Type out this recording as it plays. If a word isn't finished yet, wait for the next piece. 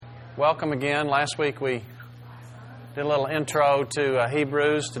Welcome again. Last week we did a little intro to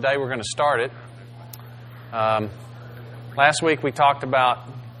Hebrews. Today we're going to start it. Last week we talked about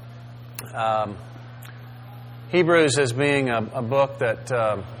Hebrews as being a book that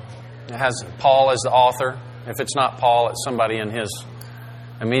has Paul as the author. If it's not Paul, it's somebody in his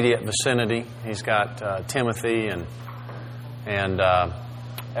immediate vicinity. He's got Timothy, and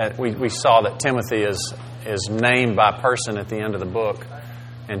we saw that Timothy is named by person at the end of the book.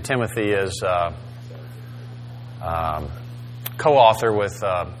 And Timothy is co-author with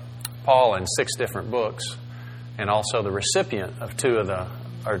Paul in 6 different books, and also the recipient of 2 of the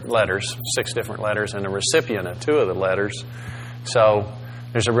letters, 6 different letters, and the recipient of 2 of the letters. So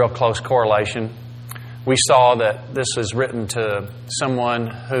there's a real close correlation. We saw that this is written to someone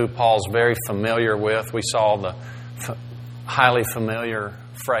who Paul's very familiar with. We saw the highly familiar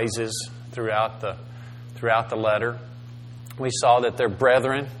phrases throughout the letter. We saw that they're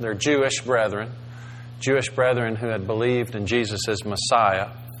brethren, they're Jewish brethren who had believed in Jesus as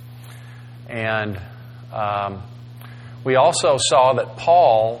Messiah. And we also saw that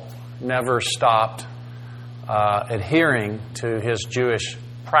Paul never stopped adhering to his Jewish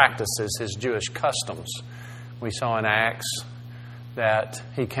practices, his Jewish customs. We saw in Acts that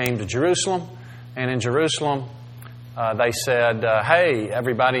he came to Jerusalem, and in Jerusalem they said, hey,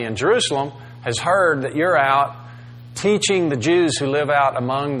 everybody in Jerusalem has heard that you're out teaching the Jews who live out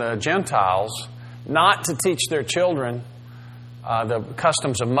among the Gentiles not to teach their children the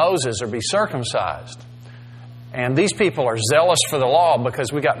customs of Moses or be circumcised. And these people are zealous for the law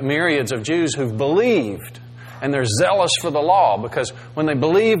because we got myriads of Jews who've believed. And they're zealous for the law because when they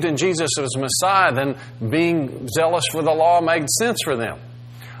believed in Jesus as Messiah, then being zealous for the law made sense for them.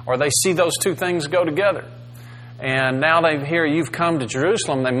 Or they see those 2 things go together. And now they hear you've come to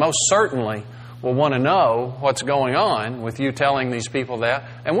Jerusalem, they most certainly will want to know what's going on with you telling these people that.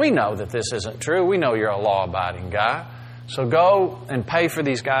 And we know that this isn't true. We know you're a law-abiding guy. So go and pay for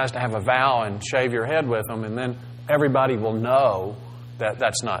these guys to have a vow and shave your head with them, and then everybody will know that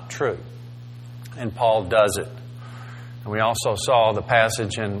that's not true. And Paul does it. And we also saw the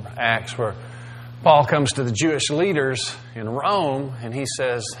passage in Acts where Paul comes to the Jewish leaders in Rome, and he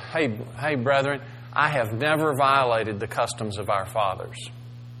says, hey, brethren, I have never violated the customs of our fathers.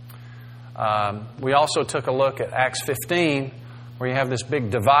 We also took a look at Acts 15, where you have this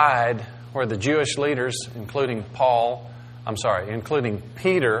big divide where the Jewish leaders, including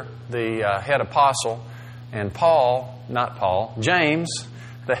Peter, the head apostle, and James,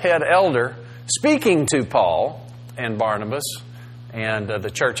 the head elder, speaking to Paul and Barnabas and the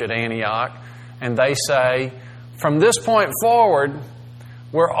church at Antioch, and they say, from this point forward,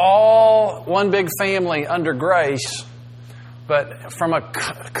 we're all one big family under grace. But from a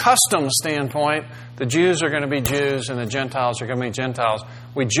custom standpoint, the Jews are going to be Jews and the Gentiles are going to be Gentiles.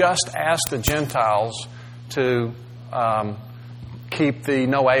 We just asked the Gentiles to keep the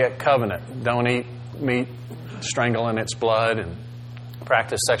Noahic covenant. Don't eat meat strangling its blood and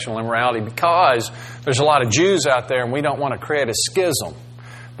practice sexual immorality because there's a lot of Jews out there and we don't want to create a schism.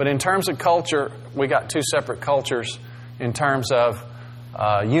 But in terms of culture, we got 2 separate cultures. In terms of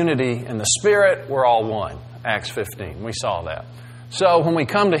unity in the Spirit, we're all one. Acts 15. We saw that. So when we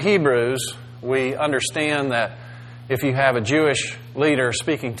come to Hebrews, we understand that if you have a Jewish leader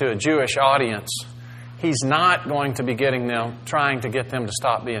speaking to a Jewish audience, he's not going to be trying to get them to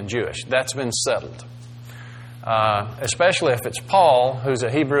stop being Jewish. That's been settled. Especially if it's Paul, who's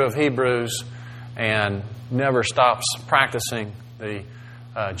a Hebrew of Hebrews and never stops practicing the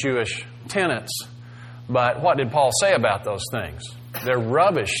Jewish tenets. But what did Paul say about those things? They're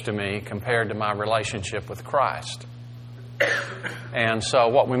rubbish to me compared to my relationship with Christ. And so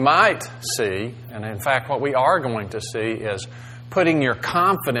what we might see, and in fact what we are going to see, is putting your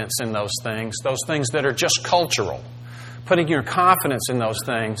confidence in those things that are just cultural. Putting your confidence in those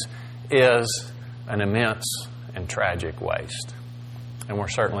things is an immense and tragic waste. And we're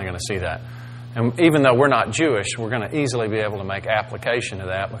certainly going to see that. And even though we're not Jewish, we're going to easily be able to make application of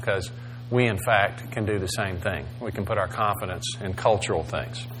that because we, in fact, can do the same thing. We can put our confidence in cultural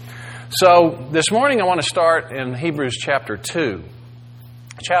things. So this morning I want to start in Hebrews chapter 2.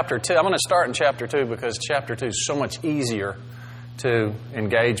 Chapter 2. I'm going to start in chapter 2 because chapter 2 is so much easier to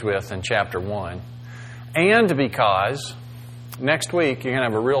engage with than chapter 1. And because next week you're going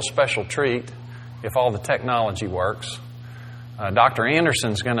to have a real special treat if all the technology works. Dr.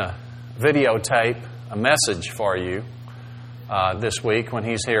 Anderson's going to videotape a message for you this week when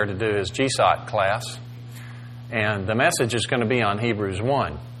he's here to do his GSOT class. And the message is going to be on Hebrews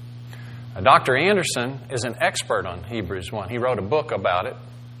 1. Dr. Anderson is an expert on Hebrews 1. He wrote a book about it.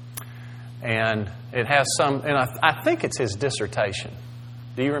 And it has some, and I think it's his dissertation.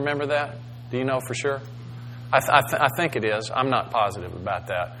 Do you remember that? Do you know for sure? I think it is. I'm not positive about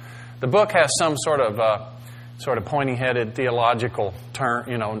that. The book has some sort of pointy-headed theological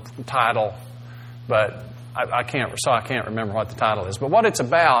title, but I can't remember what the title is. But what it's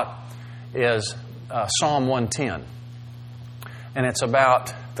about is Psalm 110, and it's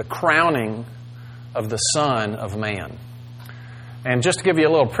about the crowning of the Son of Man. And just to give you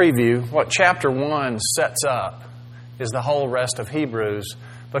a little preview, what chapter 1 sets up is the whole rest of Hebrews,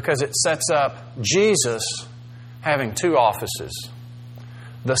 because it sets up Jesus having two offices: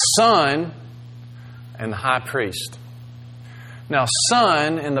 the Son and the High Priest. Now,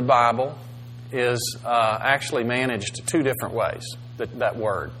 Son in the Bible is actually managed two different ways, that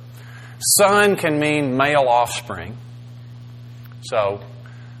word. Son can mean male offspring. So,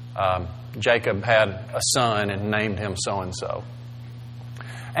 Jacob had a son and named him so-and-so.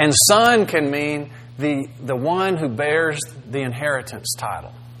 And son can mean the one who bears the inheritance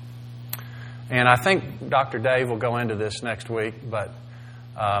title. And I think Dr. Dave will go into this next week, but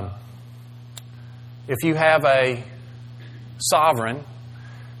if you have a sovereign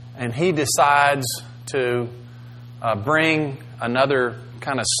and he decides to bring another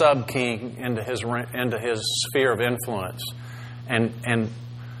kind of sub-king into his sphere of influence and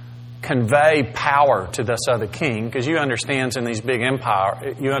convey power to this other king, because you understand that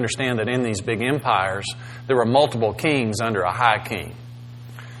in these big empires there were multiple kings under a high king.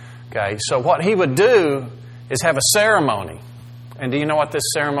 Okay, so what he would do is have a ceremony. And do you know what this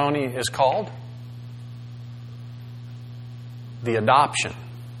ceremony is called? The adoption.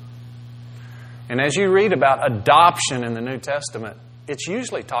 And as you read about adoption in the New Testament, it's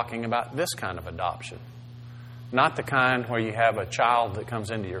usually talking about this kind of adoption. Not the kind where you have a child that comes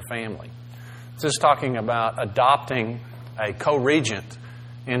into your family. This is talking about adopting a co-regent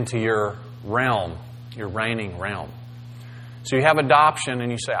into your realm, your reigning realm. So you have adoption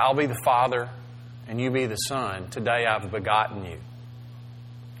and you say, I'll be the father and you be the son. Today I've begotten you.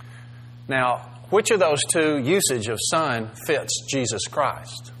 Now, which of those two usage of son fits Jesus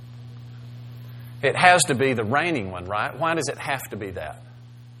Christ? It has to be the reigning one, right? Why does it have to be that?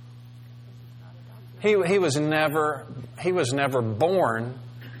 He was never born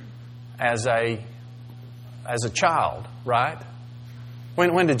as a child, right?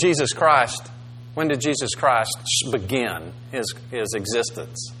 When did Jesus Christ begin his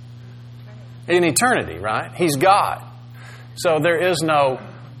existence? In eternity, right? He's God. So there is no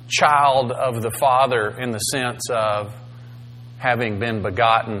child of the Father in the sense of having been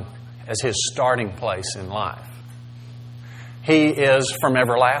begotten as his starting place in life. He is from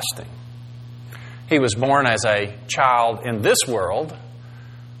everlasting. He was born as a child in this world,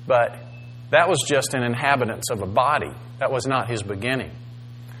 but that was just an inhabitant of a body. That was not his beginning.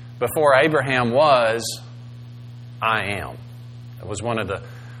 Before Abraham was, I am. It was one of the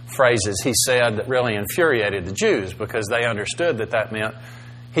phrases he said that really infuriated the Jews, because they understood that meant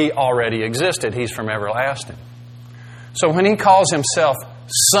he already existed. He's from everlasting. So when he calls himself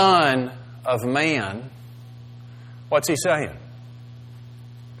Son of Man, what's he saying?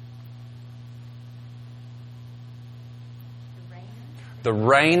 The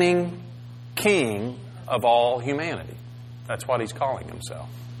reigning king of all humanity. That's what he's calling himself.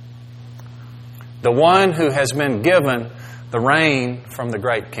 The one who has been given the reign from the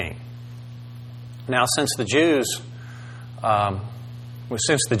great king. Now, since the Jews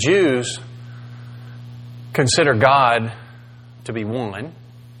consider God to be one,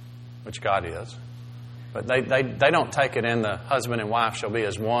 which God is, but they don't take it in the husband and wife shall be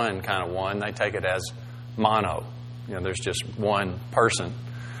as one kind of one. They take it as mono. There's just one person.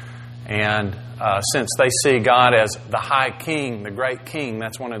 And since they see God as the high king, the great king,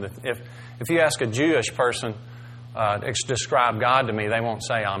 that's one of the... If you ask a Jewish person, describe God to me, they won't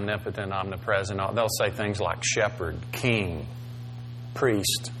say omnipotent, omnipresent. They'll say things like shepherd, king,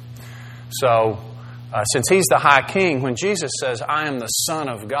 priest. So, since he's the high king, when Jesus says, I am the Son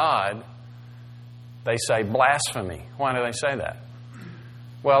of God, they say blasphemy. Why do they say that?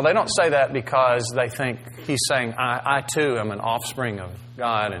 Well, they don't say that because they think he's saying, I too am an offspring of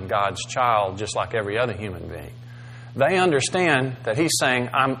God and God's child, just like every other human being. They understand that he's saying,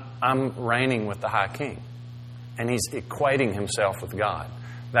 I'm reigning with the high king. And he's equating himself with God.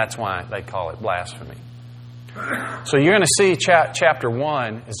 That's why they call it blasphemy. So you're going to see chapter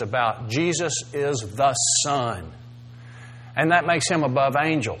 1 is about Jesus is the Son. And that makes him above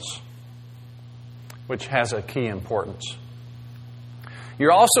angels, which has a key importance.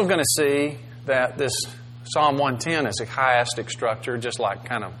 You're also going to see that this Psalm 110 is a chiastic structure, just like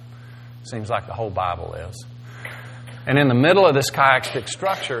seems like the whole Bible is. And in the middle of this chiastic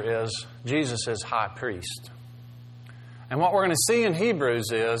structure is Jesus as high priest. And what we're going to see in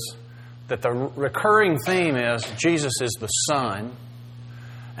Hebrews is that the recurring theme is Jesus is the Son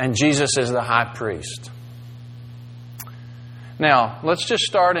and Jesus is the high priest. Now, let's just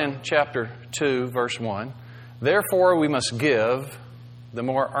start in chapter 2, verse 1. Therefore, we must give the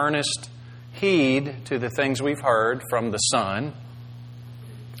more earnest heed to the things we've heard from the Son,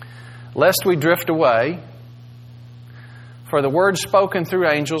 lest we drift away. For the word spoken through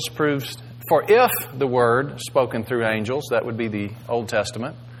angels proves... For if the word spoken through angels, that would be the Old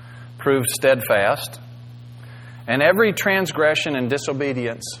Testament, proved steadfast, and every transgression and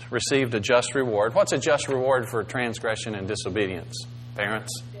disobedience received a just reward. What's a just reward for transgression and disobedience?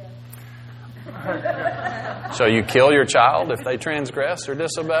 Parents? Yeah. So you kill your child if they transgress or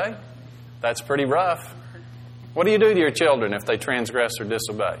disobey? That's pretty rough. What do you do to your children if they transgress or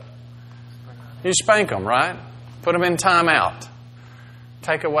disobey? You spank them, right? Put them in timeout.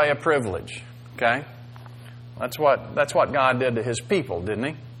 Take away a privilege. Okay? That's what God did to His people, didn't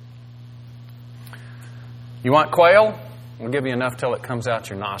He? You want quail? We'll give you enough till it comes out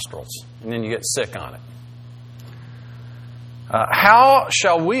your nostrils, and then you get sick on it. How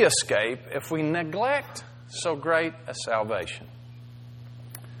shall we escape if we neglect so great a salvation,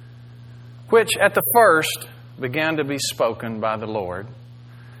 which at the first began to be spoken by the Lord,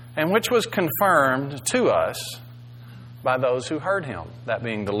 and which was confirmed to us by those who heard Him, that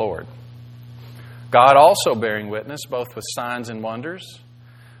being the Lord. God also bearing witness, both with signs and wonders,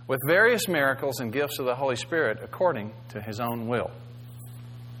 with various miracles and gifts of the Holy Spirit, according to His own will.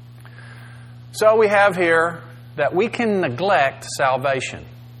 So we have here that we can neglect salvation.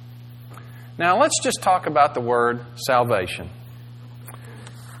 Now let's just talk about the word salvation.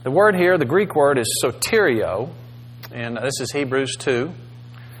 The word here, the Greek word, is soterio, and this is Hebrews 2.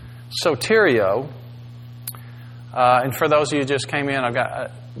 Soterio. And for those of you who just came in, I've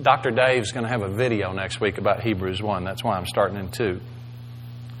got Dr. Dave's going to have a video next week about Hebrews 1. That's why I'm starting in 2.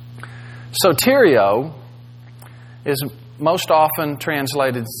 Soterio is most often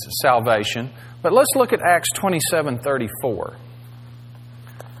translated salvation, but let's look at Acts 27:34.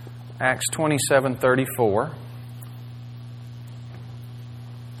 Acts 27:34.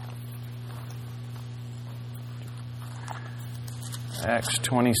 Acts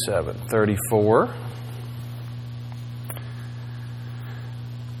 27:34.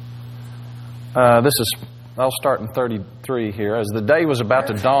 I'll start in 33 here. As the day was about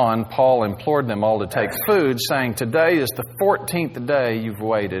to dawn, Paul implored them all to take food, saying, "Today is the 14th day you've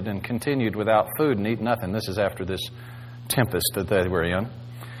waited and continued without food and eat nothing." This is after this tempest that they were in.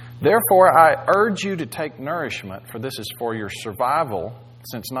 "Therefore, I urge you to take nourishment, for this is for your survival,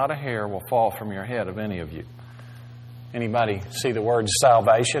 since not a hair will fall from your head of any of you." Anybody see the word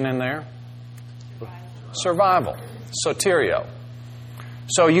salvation in there? Survival. Soterio.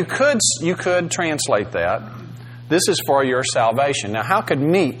 So you could translate that. This is for your salvation. Now, how could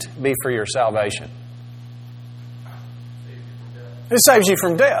meat be for your salvation? It saves you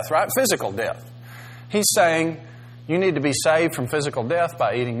from death, right? Physical death. He's saying you need to be saved from physical death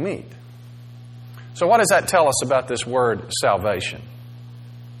by eating meat. So what does that tell us about this word salvation?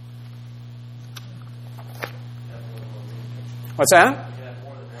 What's that?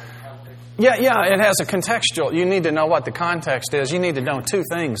 Yeah, it has a contextual. You need to know what the context is. You need to know two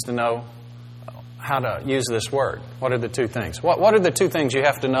things to know how to use this word. What are the two things? What are the two things you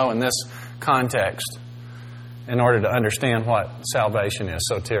have to know in this context in order to understand what salvation is,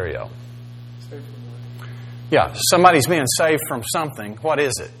 soterio? Yeah, somebody's being saved from something. What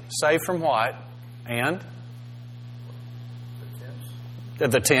is it? Saved from what? And?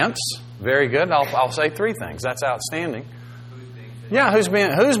 The tense. Very good. I'll say three things. That's outstanding. Yeah, who's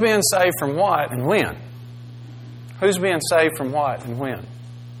being saved from what and when? Who's being saved from what and when?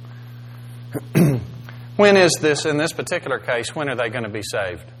 When is this, in this particular case, when are they going to be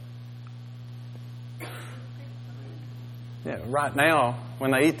saved? Yeah, right now,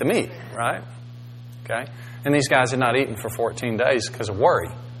 when they eat the meat, right? Okay? And these guys had not eaten for 14 days because of worry.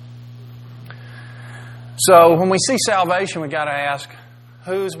 So when we see salvation, we've got to ask,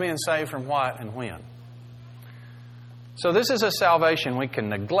 who's being saved from what and when? So this is a salvation we can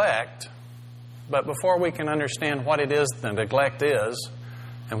neglect, but before we can understand what it is the neglect is,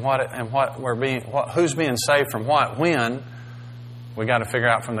 and who's being saved from what, when, we got to figure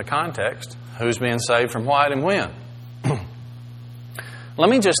out from the context who's being saved from what and when. Let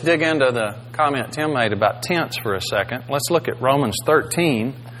me just dig into the comment Tim made about tense for a second. Let's look at Romans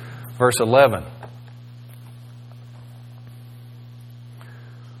 13, verse 11.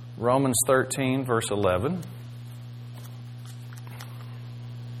 Romans 13, verse 11.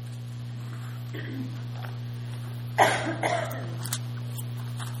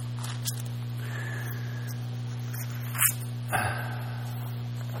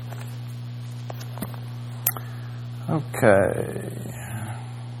 Okay.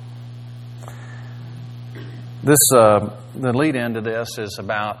 The lead into this is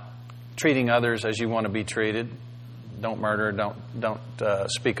about treating others as you want to be treated. Don't murder. Don't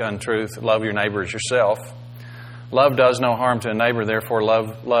speak untruth. Love your neighbor as yourself. Love does no harm to a neighbor. Therefore,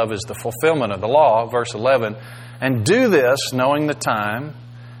 love is the fulfillment of the law. Verse 11. And do this, knowing the time,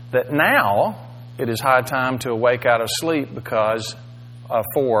 that now it is high time to awake out of sleep,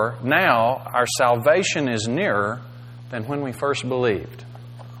 for now our salvation is nearer than when we first believed.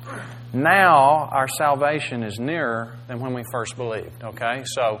 Now our salvation is nearer than when we first believed. Okay,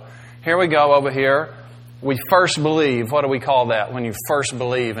 so here we go over here. We first believe. What do we call that when you first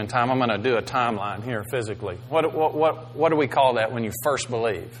believe in time? I'm going to do a timeline here physically. What do we call that when you first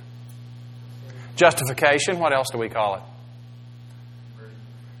believe? Justification. What else do we call it?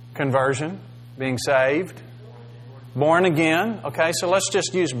 Conversion. Being saved. Born again. Okay, so let's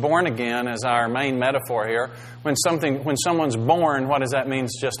just use born again as our main metaphor here. When someone's born, what does that mean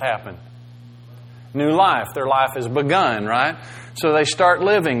just happened? New life. Their life has begun, right? So they start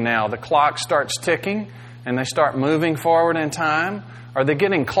living now. The clock starts ticking and they start moving forward in time. Are they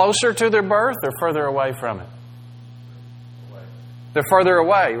getting closer to their birth or further away from it? They're further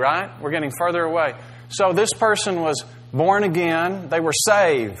away, right? We're getting further away. So this person was born again. They were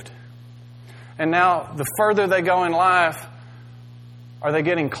saved. And now the further they go in life, are they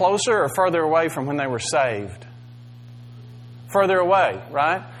getting closer or further away from when they were saved? Further away,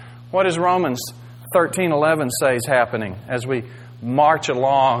 right? What does Romans 13:11 say is happening as we march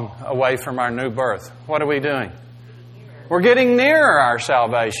along away from our new birth? What are we doing? We're getting nearer our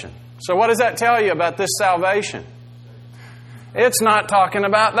salvation. So what does that tell you about this salvation? It's not talking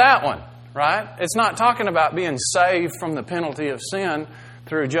about that one, right? It's not talking about being saved from the penalty of sin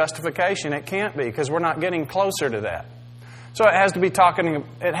through justification. It can't be, because we're not getting closer to that. So it has to be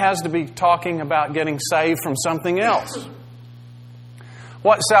talking about getting saved from something else.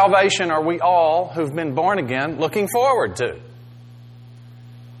 What salvation are we all who've been born again looking forward to?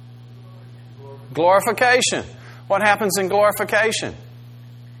 Glorification. What happens in glorification?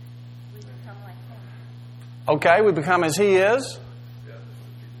 Okay, we become as He is.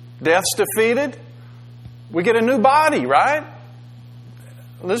 Death's defeated. We get a new body, right?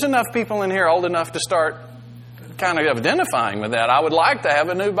 There's enough people in here old enough to start kind of identifying with that. I would like to have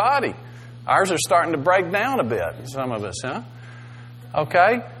a new body. Ours are starting to break down a bit, some of us, huh?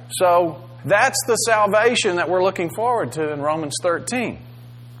 Okay, so that's the salvation that we're looking forward to in Romans 13.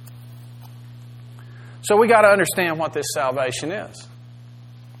 So we got to understand what this salvation is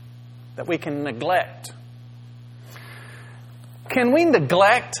that we can neglect. Can we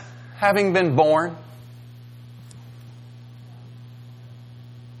neglect having been born?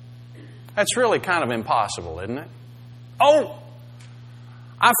 That's really kind of impossible, isn't it? Oh,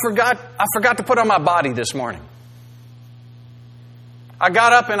 I forgot to put on my body this morning. I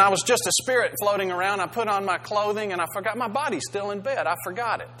got up and I was just a spirit floating around. I put on my clothing and I forgot my body's still in bed. I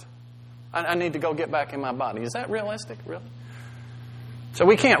forgot it. I need to go get back in my body. Is that realistic, really? So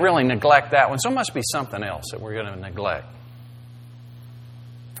we can't really neglect that one. So it must be something else that we're going to neglect.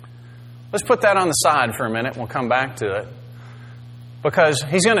 Let's put that on the side for a minute. We'll come back to it. Because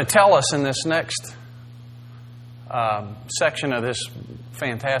he's going to tell us in this next section of this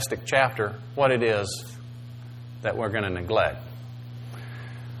fantastic chapter what it is that we're going to neglect.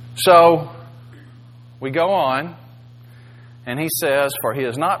 So we go on, and he says, "For he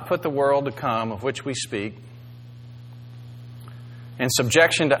has not put the world to come of which we speak in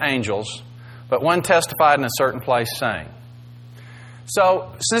subjection to angels, but one testified in a certain place, saying."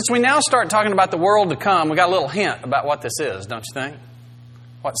 So since we now start talking about the world to come, we got a little hint about what this is, don't you think?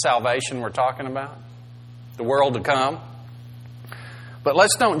 What salvation we're talking about? The world to come. But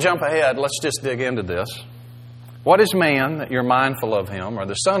let's don't jump ahead. Let's just dig into this. What is man that you're mindful of him, or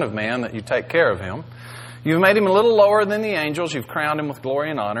the Son of Man that you take care of him? You've made him a little lower than the angels. You've crowned him with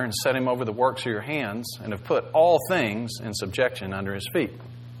glory and honor and set him over the works of your hands and have put all things in subjection under his feet.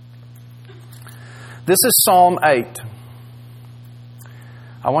 This is Psalm 8.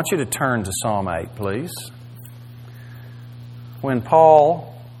 I want you to turn to Psalm 8, please. When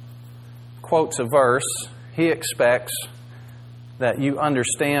Paul quotes a verse, he expects that you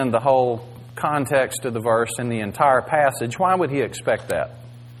understand the whole context of the verse and the entire passage. Why would he expect that?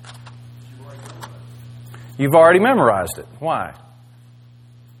 You've already memorized it. Why?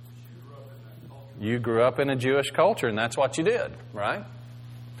 You grew up in a Jewish culture, and that's what you did, right?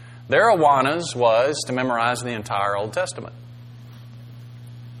 Their awanas was to memorize the entire Old Testament,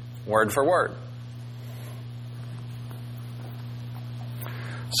 word for word.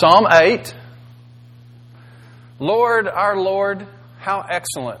 Psalm 8. Lord, our Lord, how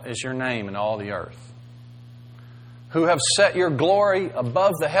excellent is your name in all the earth. who have set your glory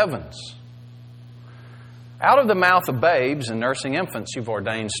above the heavens. Out of the mouth of babes and nursing infants you've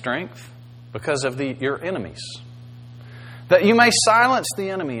ordained strength because of your enemies, that you may silence the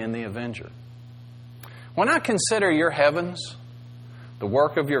enemy and the avenger. When I consider your heavens, the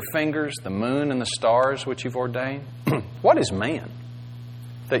work of your fingers, the moon and the stars which you've ordained, what is man,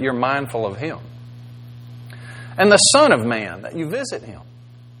 that you're mindful of him? And the Son of Man, that you visit him?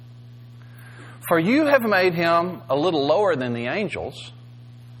 For you have made him a little lower than the angels,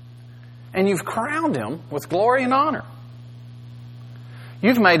 and you've crowned him with glory and honor.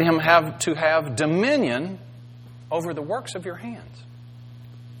 You've made him have dominion over the works of your hands.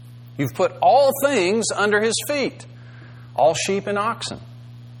 You've put all things under his feet, all sheep and oxen,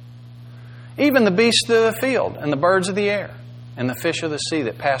 even the beasts of the field and the birds of the air and the fish of the sea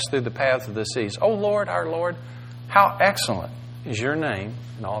that pass through the paths of the seas. O Lord, our Lord, how excellent is your name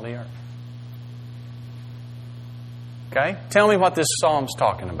in all the earth. Okay? Tell me what this psalm's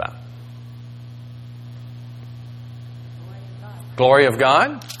talking about. Glory of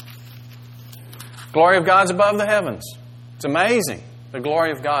God. Glory of God's above the heavens. It's amazing, the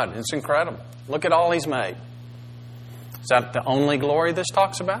glory of God. It's incredible. Look at all He's made. Is that the only glory this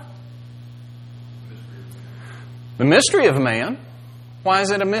talks about? The mystery of man. Why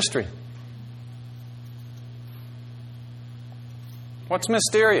is it a mystery? What's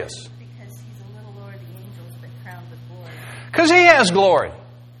mysterious? Because He's a little lower than the angels, but crowned with glory. Because He has glory.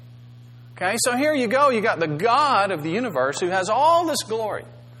 Okay, so here you go. You got the God of the universe who has all this glory.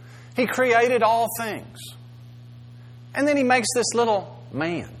 He created all things. And then He makes this little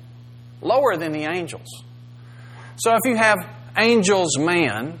man, lower than the angels. So if you have angels,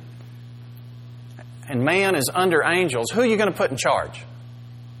 man, and man is under angels, who are you going to put in charge?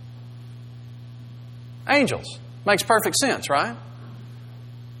 Angels. Makes perfect sense, right?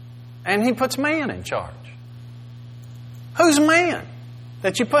 And He puts man in charge. Who's man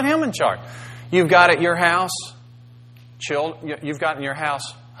that you put him in charge? You've got at your house, you've got in your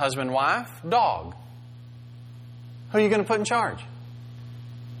house husband, wife, dog. Who are you going to put in charge?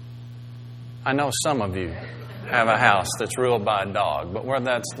 I know some of you have a house that's ruled by a dog, but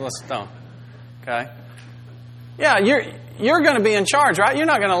let's don't. Okay? Yeah, you're going to be in charge, right? You're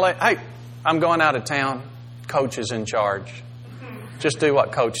not going to hey, I'm going out of town. Coach is in charge. Just do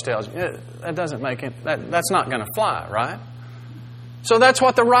what coach tells you. That doesn't make it. That's not going to fly, right? So that's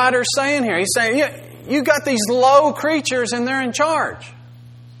what the writer's saying here. He's saying, you got these low creatures and they're in charge.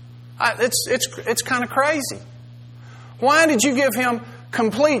 It's kind of crazy. Why did you give him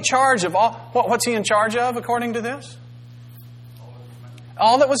complete charge of all? What's he in charge of according to this?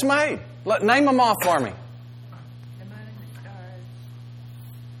 All that was made. Name them off for me. The moon and the stars.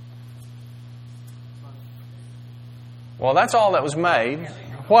 Well, that's all that was made.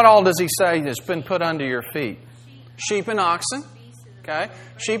 What all does he say has been put under your feet? Sheep and oxen. Okay,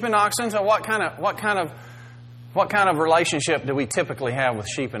 sheep and oxen. So what kind of relationship do we typically have with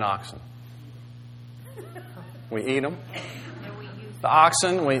sheep and oxen? We eat them. The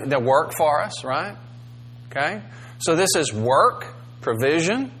oxen, they work for us, right? Okay, so this is work,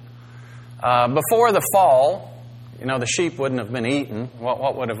 provision. Before the fall, the sheep wouldn't have been eaten.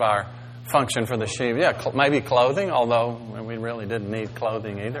 What would have our function for the sheep? Yeah, maybe clothing. Although we really didn't need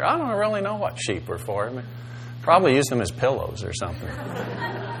clothing either. I don't really know what sheep were for. I mean, probably used them as pillows or something.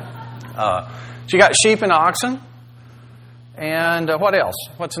 So you got sheep and oxen. And what else?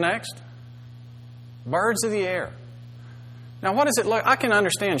 What's next? Birds of the air. Now, what does it look? I can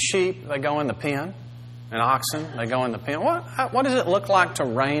understand sheep, they go in the pen. And oxen, they go in the pen. What does it look like to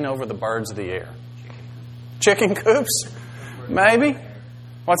reign over the birds of the air? Chicken coops? Maybe.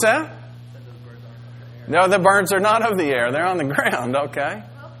 What's that? No, the birds are not of the air. They're on the ground, okay.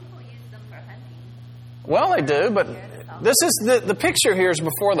 Well, people use them for hunting. Well, they do, but this is the picture here is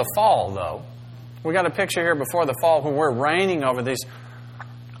before the fall, though. We got a picture here before the fall when we're reigning over these,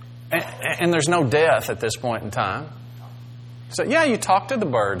 and there's no death at this point in time. So yeah, you talk to the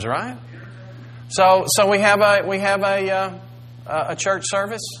birds, right? So we have a church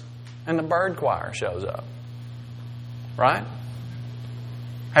service, and the bird choir shows up, right?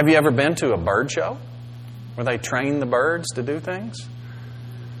 Have you ever been to a bird show where they train the birds to do things?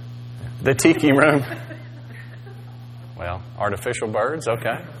 The tiki room. Well, artificial birds,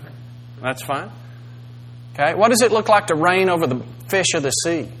 okay. That's fine. Okay, what does it look like to reign over the fish of the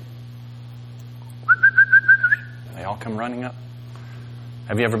sea? They all come running up.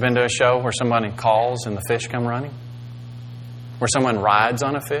 Have you ever been to a show where somebody calls and the fish come running? Where someone rides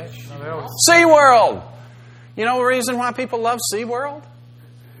on a fish? SeaWorld! You know the reason why people love SeaWorld?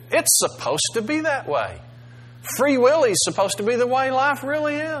 It's supposed to be that way. Free Willy's supposed to be the way life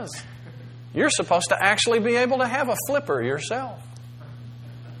really is. You're supposed to actually be able to have a flipper yourself.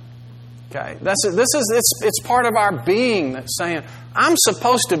 Okay? It's part of our being that's saying, I'm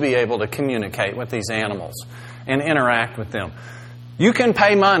supposed to be able to communicate with these animals and interact with them. You can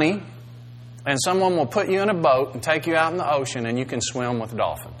pay money and someone will put you in a boat and take you out in the ocean and you can swim with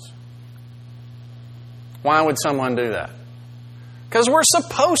dolphins. Why would someone do that? Because we're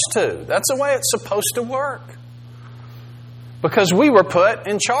supposed to. That's the way it's supposed to work. Because we were put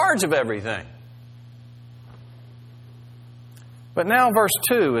in charge of everything. But now verse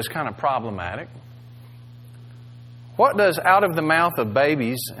 2 is kind of problematic. What does out of the mouth of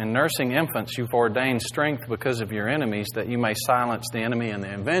babies and nursing infants you've ordained strength because of your enemies, that you may silence the enemy and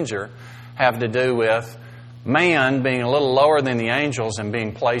the avenger, have to do with man being a little lower than the angels and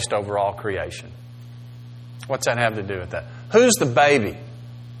being placed over all creation? What's that have to do with that? Who's the baby?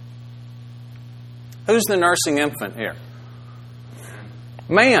 Who's the nursing infant here?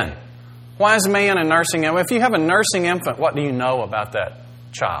 Man. Why is man a nursing infant? If you have a nursing infant, what do you know about that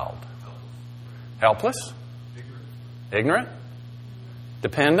child? Helpless? Ignorant?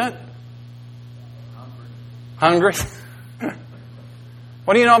 Dependent? Hungry?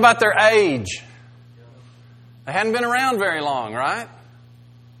 What do you know about their age? They hadn't been around very long, right?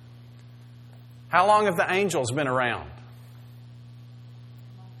 How long have the angels been around?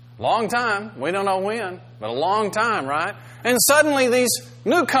 Long time. We don't know when, but a long time, right? And suddenly these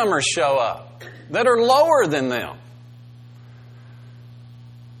newcomers show up that are lower than them.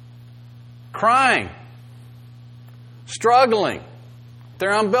 Crying. Struggling.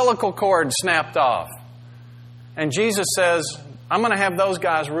 Their umbilical cord snapped off. And Jesus says, I'm going to have those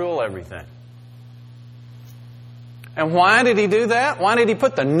guys rule everything. And why did He do that? Why did He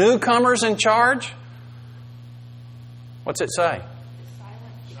put the newcomers in charge? What's it say?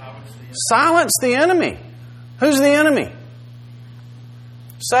 Silence the enemy. Who's the enemy?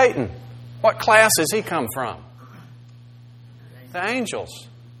 Satan. What class has he come from? The angels.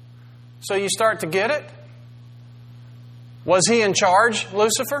 So you start to get it? Was he in charge,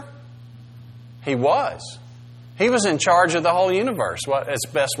 Lucifer? He was. He was in charge of the whole universe, as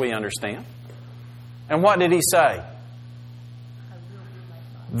best we understand. And what did he say?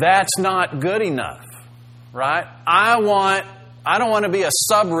 That's not good enough, right? I don't want to be a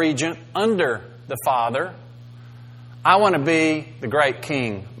sub-regent under the Father. I want to be the great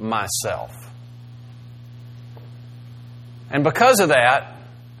king myself. And because of that,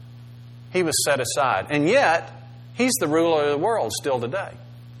 he was set aside. And yet, he's the ruler of the world still today.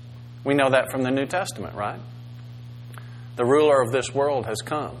 We know that from the New Testament, right? The ruler of this world has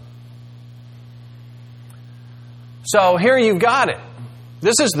come. So here you've got it.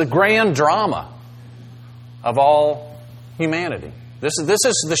 This is the grand drama of all humanity. This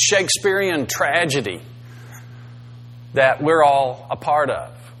is the Shakespearean tragedy that we're all a part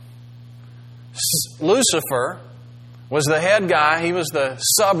of. Lucifer was the head guy. He was the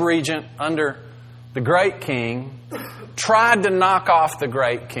sub-regent under the great king. Tried to knock off the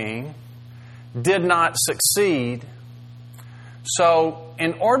great king. Did not succeed. So,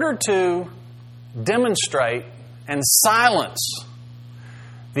 in order to demonstrate and silence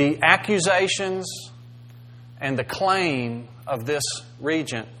the accusations and the claim of this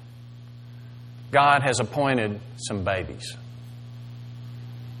regent, God has appointed some babies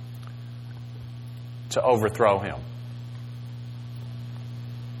to overthrow him.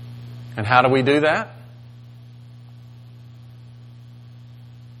 And how do we do that?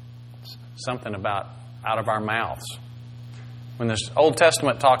 Something about out of our mouths. When the Old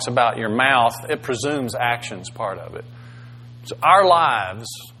Testament talks about your mouth, it presumes action's part of it. So our lives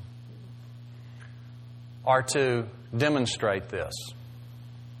are to demonstrate this.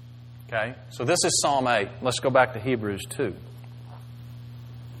 Okay? So this is Psalm 8. Let's go back to Hebrews 2.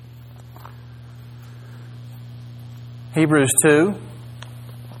 Hebrews 2.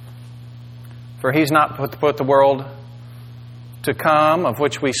 For he's not put the world to come, of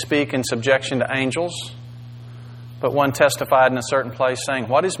which we speak in subjection to angels. But one testified in a certain place, saying,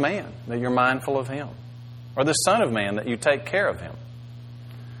 what is man, that you're mindful of him? Or the Son of Man, that you take care of him?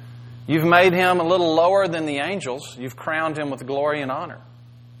 You've made him a little lower than the angels. You've crowned him with glory and honor.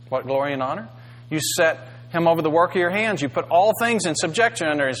 What glory and honor? You set him over the work of your hands. You put all things in subjection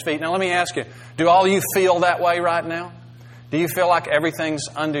under his feet. Now let me ask you, do all you feel that way right now? Do you feel like everything's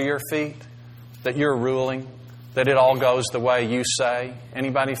under your feet? That you're ruling? That it all goes the way you say?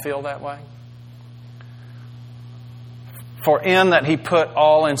 Anybody feel that way? For in that he put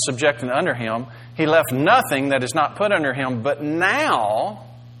all in subjection under him, he left nothing that is not put under him. But now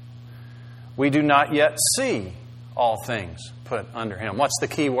we do not yet see all things put under him. What's the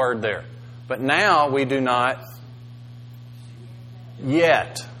key word there? But now we do not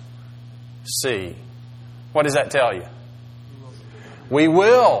yet see. What does that tell you? We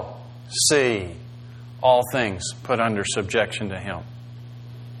will see all things put under subjection to Him.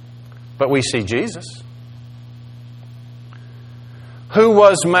 But we see Jesus, who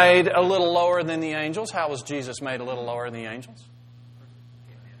was made a little lower than the angels. How was Jesus made a little lower than the angels?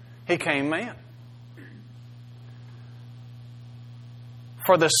 He came man.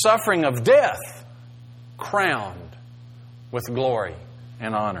 For the suffering of death, crowned with glory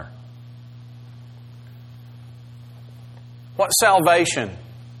and honor. What salvation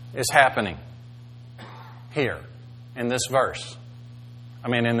is happening here in this verse? I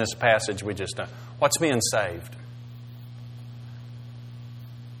mean, in this passage we just done. What's being saved?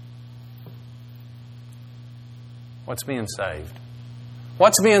 What's being saved?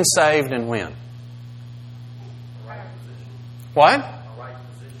 What's being saved and when? What?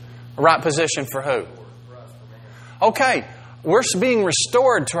 A right position for who? Okay, we're being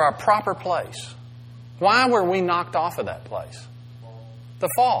restored to our proper place. Why were we knocked off of that place? The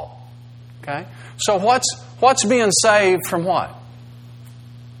fall. Okay? So what's being saved from what?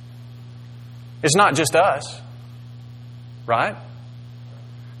 It's not just us. Right?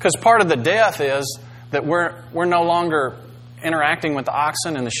 Because part of the death is that we're no longer interacting with the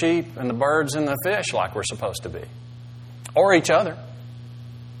oxen and the sheep and the birds and the fish like we're supposed to be. Or each other.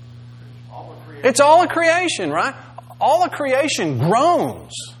 It's all of creation, right? All of creation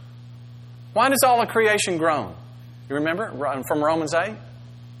groans. Why does all of creation groan? You remember from Romans 8?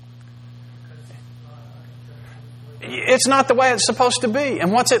 It's not the way it's supposed to be.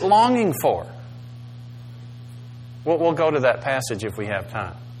 And what's it longing for? We'll go to that passage if we have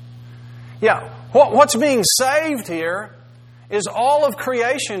time. Yeah, what's being saved here is all of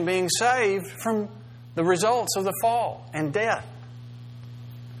creation being saved from the results of the fall and death.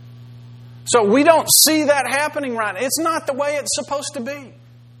 So we don't see that happening right now. It's not the way it's supposed to be.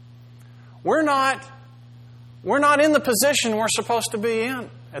 We're not in the position we're supposed to be in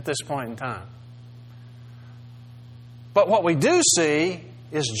at this point in time. But what we do see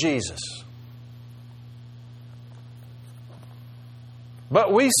is Jesus.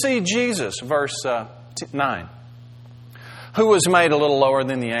 But we see Jesus, verse 9, who was made a little lower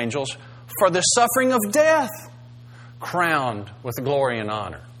than the angels for the suffering of death, crowned with glory and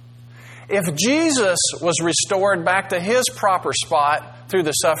honor. If Jesus was restored back to His proper spot through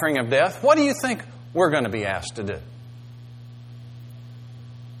the suffering of death, what do you think we're going to be asked to do?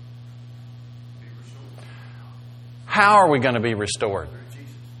 How are we going to be restored?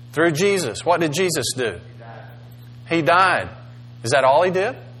 Through Jesus. What did Jesus do? He died. Is that all He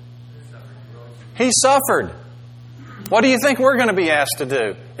did? He suffered. What do you think we're going to be asked to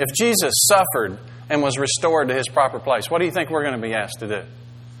do? If Jesus suffered and was restored to His proper place, what do you think we're going to be asked to do?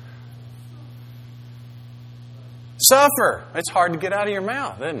 Suffer. It's hard to get out of your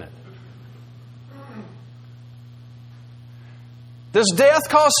mouth, isn't it? Does death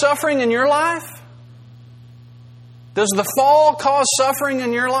cause suffering in your life? Does the fall cause suffering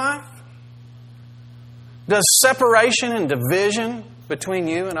in your life? Does separation and division between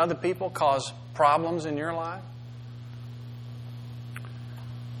you and other people cause problems in your life?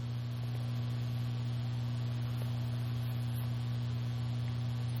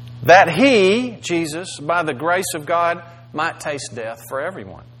 That He, Jesus, by the grace of God, might taste death for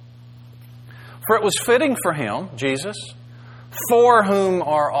everyone. For it was fitting for Him, Jesus, for whom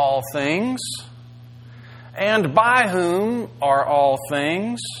are all things, and by whom are all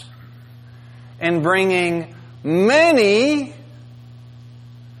things, and bringing many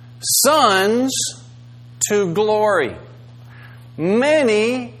sons to glory.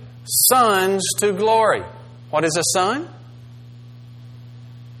 Many sons to glory. What is a son?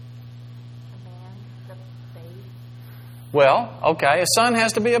 Well, okay, a son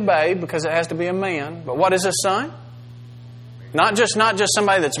has to be a babe because it has to be a man. But what is a son? Not just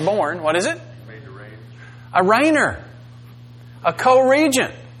somebody that's born. What is it? A reigner. A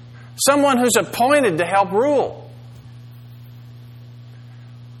co-regent. Someone who's appointed to help rule.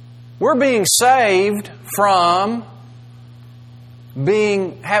 We're being saved from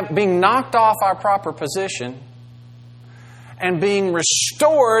being knocked off our proper position and being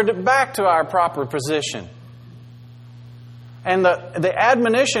restored back to our proper position. And the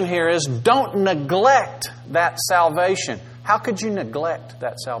admonition here is don't neglect that salvation. How could you neglect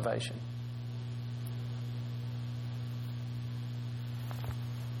that salvation?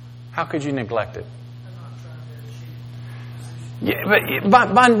 How could you neglect it? Yeah,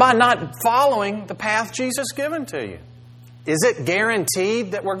 but by not following the path Jesus given to you. Is it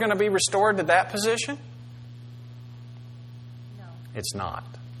guaranteed that we're going to be restored to that position? No. It's not.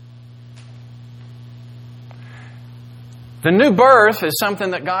 The new birth is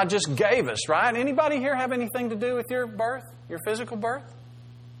something that God just gave us, right? Anybody here have anything to do with your birth, your physical birth?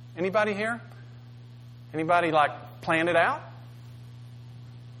 Anybody here? Anybody planned it out?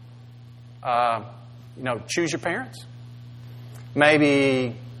 Choose your parents.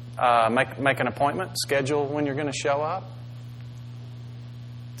 Maybe make an appointment, schedule when you're going to show up.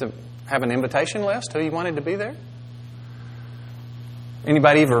 To have an invitation list, who you wanted to be there.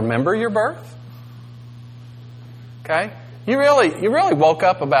 Anybody even remember your birth? Okay. You really woke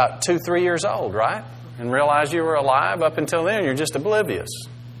up about 2-3 years old, right? And realized you were alive. Up until then, you're just oblivious.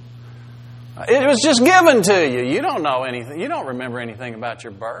 It was just given to you. You don't know anything. You don't remember anything about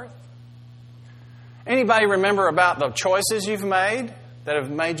your birth. Anybody remember about the choices you've made that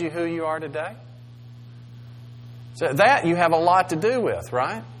have made you who you are today? So that you have a lot to do with,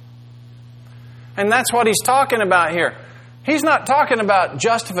 right? And that's what he's talking about here. He's not talking about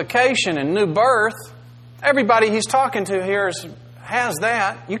justification and new birth. Everybody he's talking to here has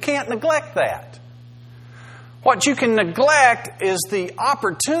that. You can't neglect that. What you can neglect is the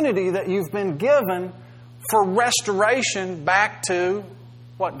opportunity that you've been given for restoration back to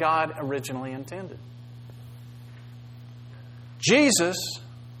what God originally intended. Jesus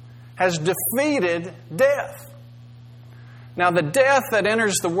has defeated death. Now, the death that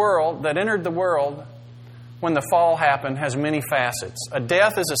entered the world when the fall happened has many facets. A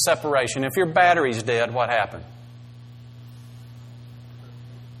death is a separation. If your battery's dead, what happened?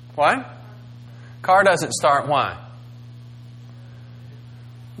 What? Car doesn't start. Why?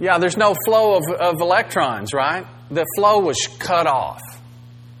 Yeah, there's no flow of electrons, right? The flow was cut off.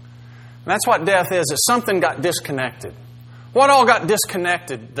 And that's what death is. Something got disconnected. What all got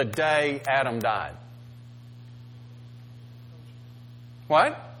disconnected the day Adam died?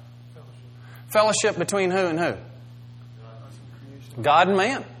 What? Fellowship between who and who? God and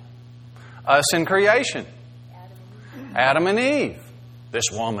man. Us in creation. Adam and Eve. This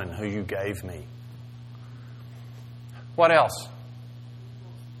woman who you gave me. What else?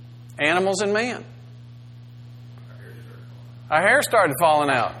 Animals and man. Our hair started falling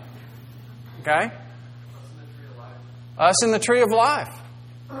out. Okay? Us in the tree of life.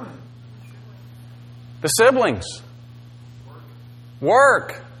 The siblings.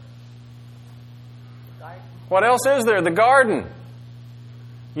 Work. What else is there? The garden.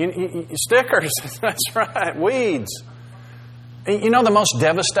 Stickers. That's right. Weeds. You know the most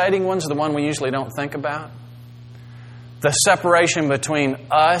devastating one's the one we usually don't think about? The separation between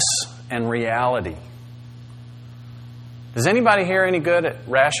us and reality. Does anybody here any good at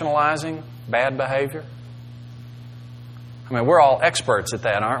rationalizing bad behavior? I mean, we're all experts at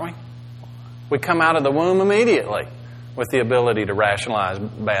that, aren't we? We come out of the womb immediately with the ability to rationalize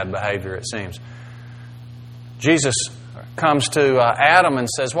bad behavior, it seems. Jesus comes to Adam and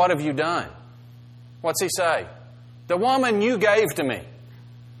says, "What have you done?" What's he say? "The woman you gave to me."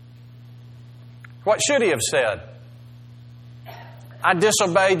 What should he have said? "I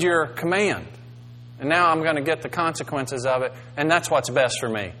disobeyed your command, and now I'm going to get the consequences of it, and that's what's best for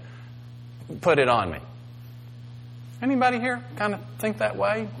me. Put it on me." Anybody here kind of think that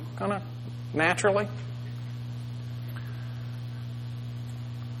way? Kind of naturally?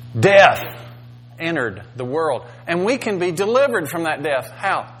 Death entered the world, and we can be delivered from that death.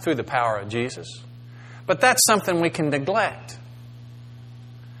 How? Through the power of Jesus. But that's something we can neglect.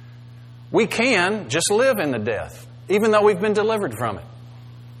 We can just live in the death, even though we've been delivered from it.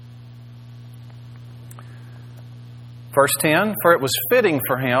 Verse 10, "For it was fitting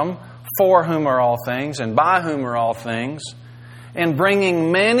for him, for whom are all things, and by whom are all things, in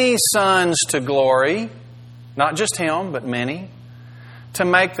bringing many sons to glory," not just him, but many, to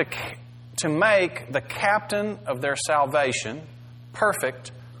make the captain of their salvation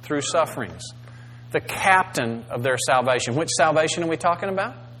perfect through sufferings. The captain of their salvation. Which salvation are we talking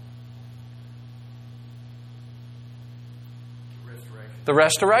about? The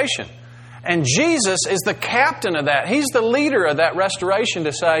restoration. And Jesus is the captain of that. He's the leader of that restoration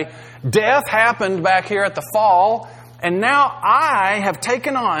to say, death happened back here at the fall, and now I have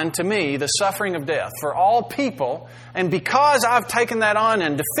taken on to me the suffering of death for all people. And because I've taken that on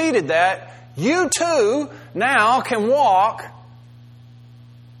and defeated that, you too now can walk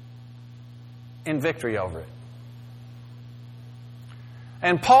in victory over it.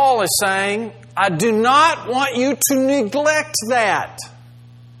 And Paul is saying, I do not want you to neglect that.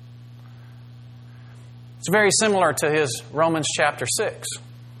 It's very similar to his Romans chapter 6.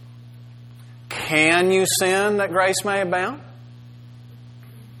 Can you sin that grace may abound?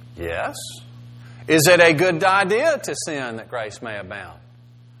 Yes. Is it a good idea to sin that grace may abound?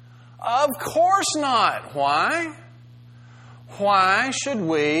 Of course not. Why? Why should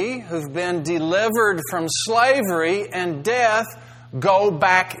we, who've been delivered from slavery and death, go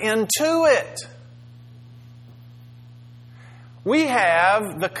back into it? We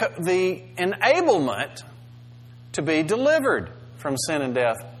have the enablement to be delivered from sin and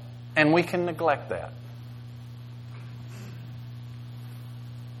death, and we can neglect that.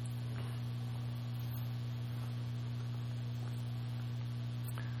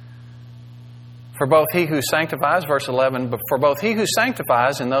 For both he who sanctifies, verse 11, for both he who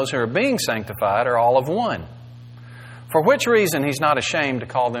sanctifies and those who are being sanctified are all of one. For which reason he's not ashamed to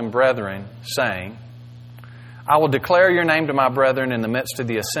call them brethren, saying, I will declare your name to my brethren in the midst of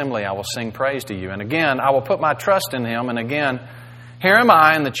the assembly. I will sing praise to you. And again, I will put my trust in him. And again, here am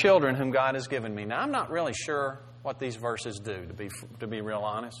I and the children whom God has given me. Now, I'm not really sure what these verses do, to be real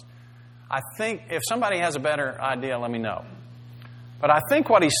honest. I think if somebody has a better idea, let me know. But I think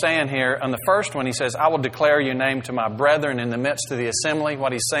what he's saying here, on the first one, he says, I will declare your name to my brethren in the midst of the assembly.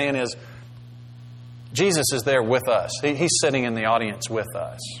 What he's saying is, Jesus is there with us. He's sitting in the audience with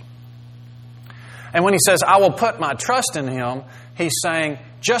us. And when he says, I will put my trust in him, he's saying,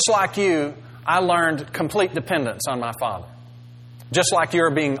 just like you, I learned complete dependence on my Father. Just like you're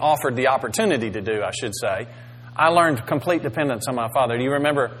being offered the opportunity to do, I should say. I learned complete dependence on my Father. Do you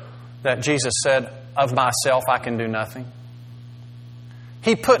remember that Jesus said, of myself I can do nothing?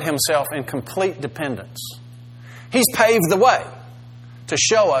 He put himself in complete dependence. He's paved the way to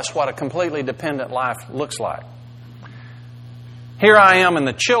show us what a completely dependent life looks like. Here I am and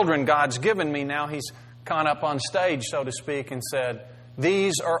the children God's given me. Now he's gone up on stage, so to speak, and said,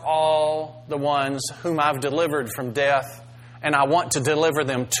 these are all the ones whom I've delivered from death, and I want to deliver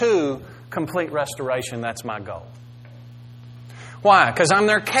them to complete restoration. That's my goal. Why? Because I'm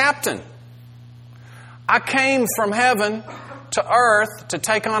their captain. I came from heaven to earth to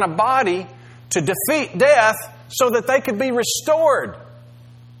take on a body to defeat death so that they could be restored.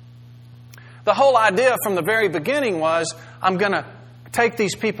 The whole idea from the very beginning was, I'm going to take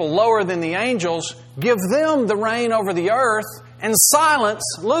these people lower than the angels, give them the reign over the earth, and silence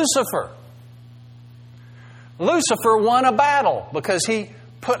Lucifer. Lucifer won a battle because he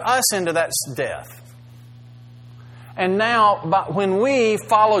put us into that death. And now, when we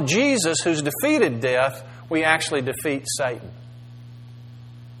follow Jesus, who's defeated death, we actually defeat Satan.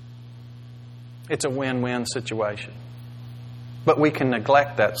 It's a win-win situation. But we can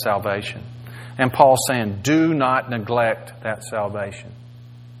neglect that salvation. And Paul's saying, do not neglect that salvation.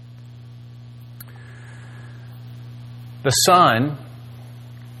 The Son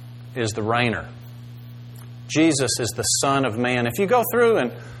is the reigner. Jesus is the Son of Man. If you go through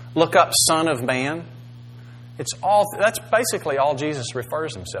and look up Son of Man, that's basically all Jesus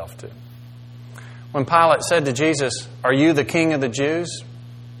refers himself to. When Pilate said to Jesus, are you the King of the Jews?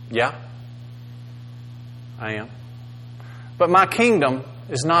 Yeah, I am. But my kingdom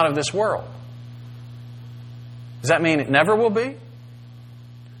is not of this world. Does that mean it never will be?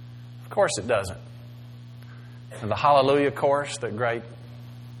 Of course it doesn't. And the Hallelujah chorus, the great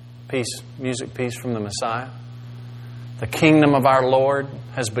music piece from the Messiah. The kingdom of our Lord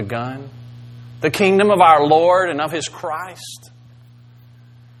has begun. The kingdom of our Lord and of His Christ.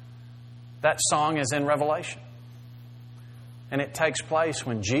 That song is in Revelation. And it takes place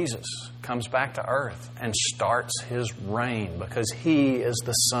when Jesus comes back to earth and starts His reign, because He is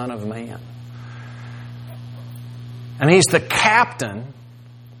the Son of Man. And He's the captain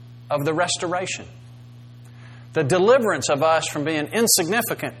of the restoration. The deliverance of us from being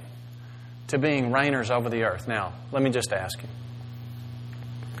insignificant to being reigners over the earth. Now, let me just ask you.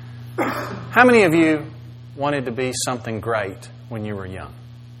 How many of you wanted to be something great when you were young?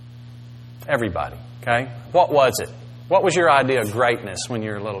 Everybody, okay? What was it? What was your idea of greatness when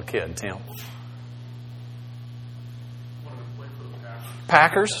you were a little kid, Tim?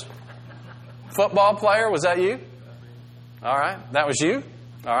 Packers? Football player? Was that you? All right. That was you?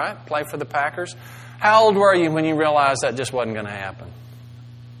 All right. Play for the Packers. How old were you when you realized that just wasn't going to happen?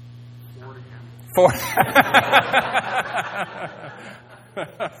 40.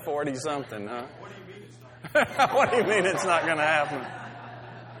 40-something, huh? What do you mean it's not going to happen?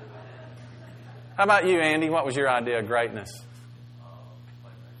 How about you, Andy? What was your idea of greatness?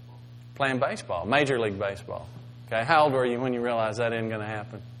 Playing baseball. Major League Baseball. Okay. How old were you when you realized that isn't going to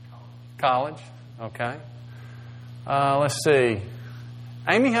happen? College. Okay. Let's see.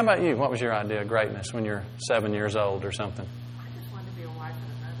 Amy, how about you? What was your idea of greatness when you're 7 years old or something? I just wanted to be a wife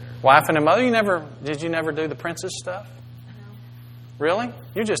and a mother. Wife and a mother? Did you never do the princess stuff? No. Really?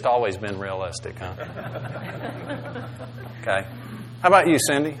 You've just always been realistic, huh? Okay. How about you,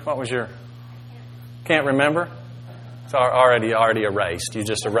 Cindy? What was your... Can't remember? It's already erased. You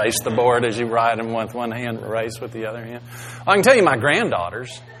just erase the board as you write them with one hand, erase with the other hand. I can tell you my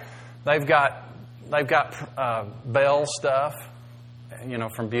granddaughters, they've got Belle stuff,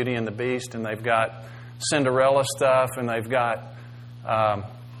 from Beauty and the Beast, and they've got Cinderella stuff, and they've got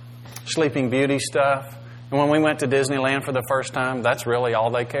Sleeping Beauty stuff. And when we went to Disneyland for the first time, that's really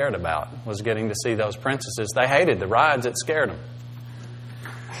all they cared about, was getting to see those princesses. They hated the rides. It scared them.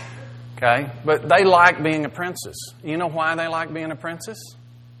 Okay? But they like being a princess. You know why they like being a princess?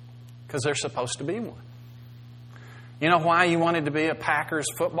 Because they're supposed to be one. You know why you wanted to be a Packers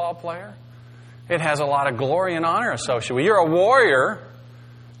football player? It has a lot of glory and honor associated with it. You're a warrior.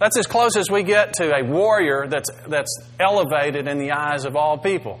 That's as close as we get to a warrior that's elevated in the eyes of all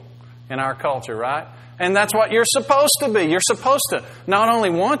people in our culture, right? And that's what you're supposed to be. You're supposed to not only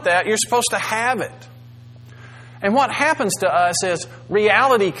want that, you're supposed to have it. And what happens to us is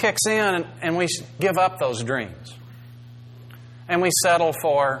reality kicks in and we give up those dreams. And we settle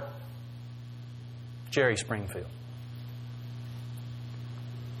for Jerry Springfield.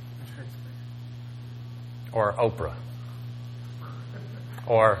 Or Oprah.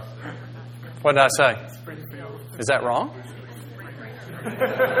 Or, what did I say? Is that wrong?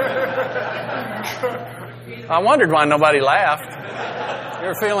 I wondered why nobody laughed.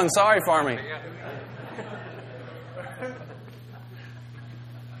 You're feeling sorry for me.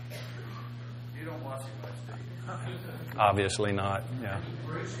 You don't watch it much, do you? Obviously not, yeah.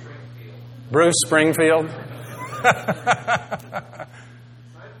 Bruce Springfield?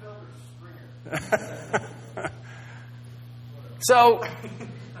 So,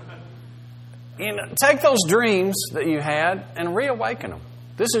 take those dreams that you had and reawaken them.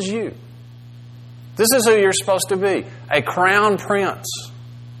 This is you. This is who you're supposed to be. A crown prince.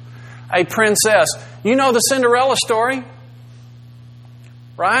 A princess. You know the Cinderella story?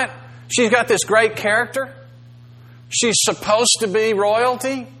 Right? She's got this great character. She's supposed to be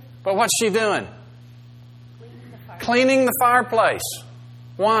royalty. But what's she doing? Cleaning the fireplace.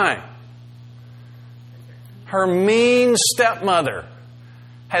 Why? Her mean stepmother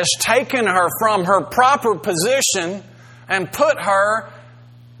has taken her from her proper position and put her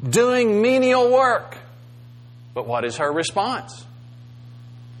doing menial work. But what is her response?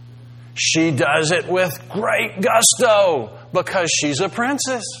 She does it with great gusto because she's a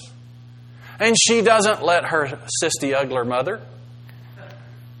princess. And she doesn't let her sissy ugler mother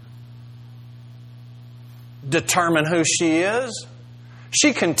determine who she is.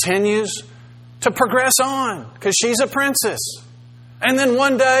 She continues to progress on because she's a princess. And then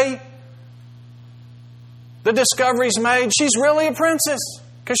one day, the discovery's made she's really a princess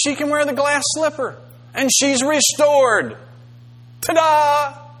because she can wear the glass slipper. And she's restored.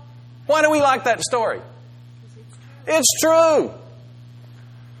 Ta-da! Why do we like that story? It's true.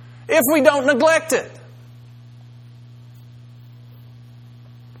 If we don't neglect it.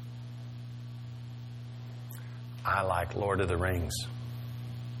 I like Lord of the Rings.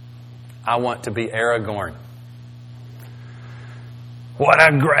 I want to be Aragorn. What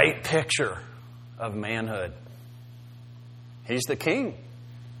a great picture of manhood. He's the king,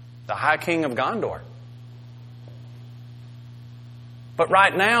 the High King of Gondor. But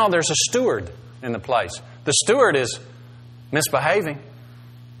right now there's a steward in the place. The steward is misbehaving.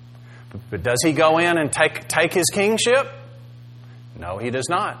 But does he go in and take his kingship? No, he does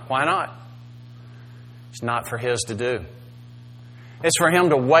not. Why not? It's not for his to do. It's for him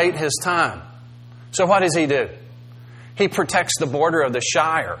to wait his time. So what does he do? He protects the border of the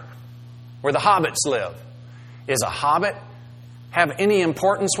Shire, where the hobbits live. Is a hobbit have any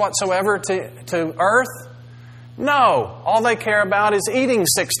importance whatsoever to Earth? No. All they care about is eating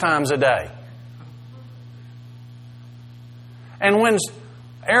 6 times a day. And when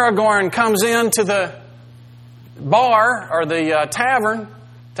Aragorn comes into the bar or the tavern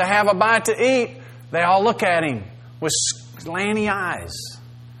to have a bite to eat, they all look at him with slanty eyes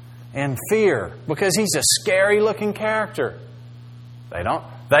and fear because he's a scary-looking character. They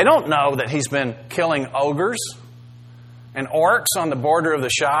don't know that he's been killing ogres and orcs on the border of the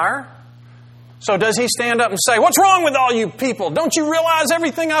Shire. So does he stand up and say, "What's wrong with all you people? Don't you realize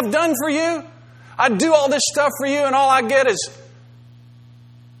everything I've done for you? I do all this stuff for you and all I get is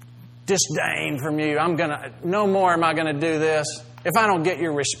disdain from you. No more am I going to do this. If I don't get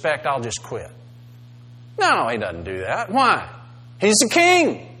your respect, I'll just quit." No, he doesn't do that. Why? He's the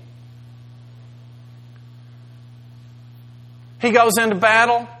king. He goes into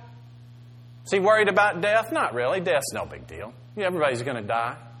battle. Is he worried about death? Not really. Death's no big deal. Everybody's going to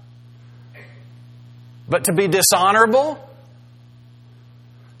die. But to be dishonorable,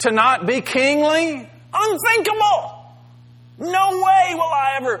 to not be kingly, unthinkable. No way will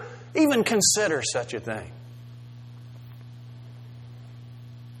I ever even consider such a thing.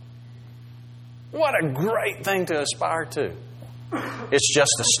 What a great thing to aspire to. It's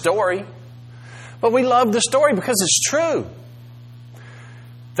just a story. But we love the story because it's true.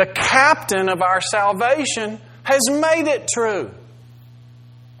 The captain of our salvation has made it true.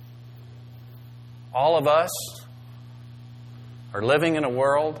 All of us are living in a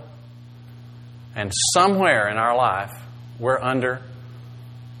world, and somewhere in our life, we're under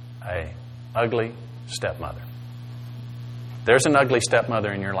an ugly stepmother. There's an ugly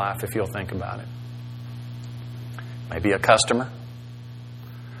stepmother in your life if you'll think about it. Maybe a customer,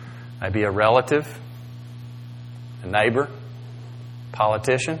 maybe a relative, a neighbor,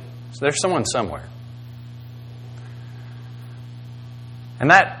 politician. So there's someone somewhere. And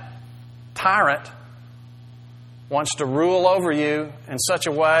that tyrant wants to rule over you in such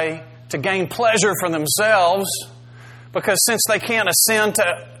a way to gain pleasure for themselves, because since they can't ascend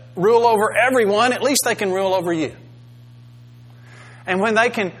to rule over everyone, at least they can rule over you. And when they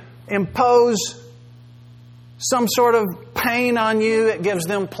can impose some sort of pain on you, it gives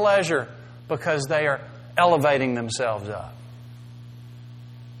them pleasure because they are elevating themselves up.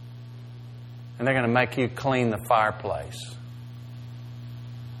 And they're going to make you clean the fireplace.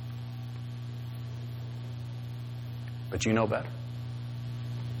 But you know better.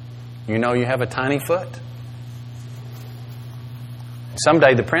 You know you have a tiny foot.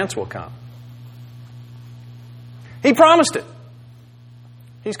 Someday the prince will come. He promised it.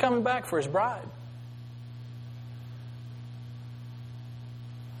 He's coming back for his bride.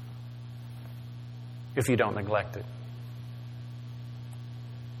 If you don't neglect it.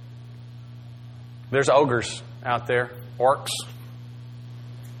 There's ogres out there, orcs.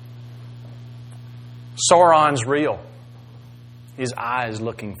 Sauron's real. His eye is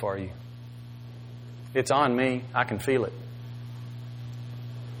looking for you. It's on me. I can feel it.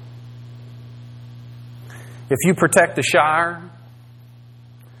 If you protect the Shire,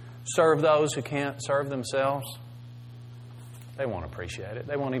 serve those who can't serve themselves, they won't appreciate it.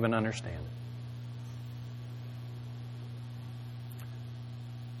 They won't even understand it.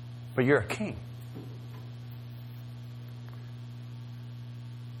 But you're a king.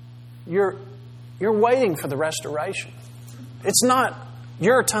 You're waiting for the restoration. It's not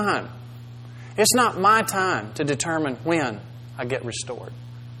your time. It's not my time to determine when I get restored.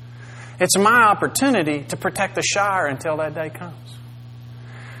 It's my opportunity to protect the Shire until that day comes.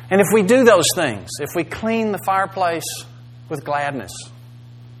 And if we do those things, if we clean the fireplace with gladness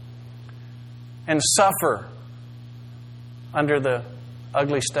and suffer under the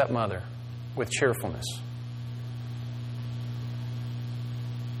ugly stepmother with cheerfulness,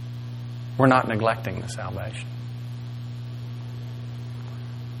 we're not neglecting the salvation.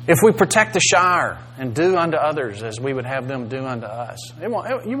 If we protect the Shire and do unto others as we would have them do unto us,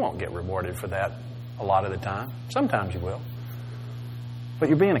 you won't get rewarded for that a lot of the time. Sometimes you will. But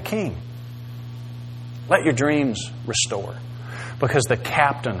you're being a king. Let your dreams restore, because the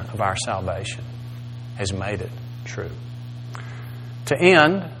captain of our salvation has made it true. To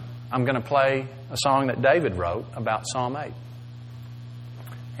end, I'm going to play a song that David wrote about Psalm 8.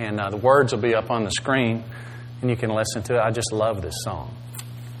 And the words will be up on the screen, and you can listen to it. I just love this song.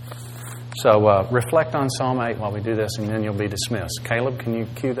 So reflect on Psalm 8 while we do this, and then you'll be dismissed. Caleb, can you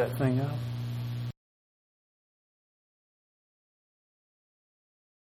cue that thing up?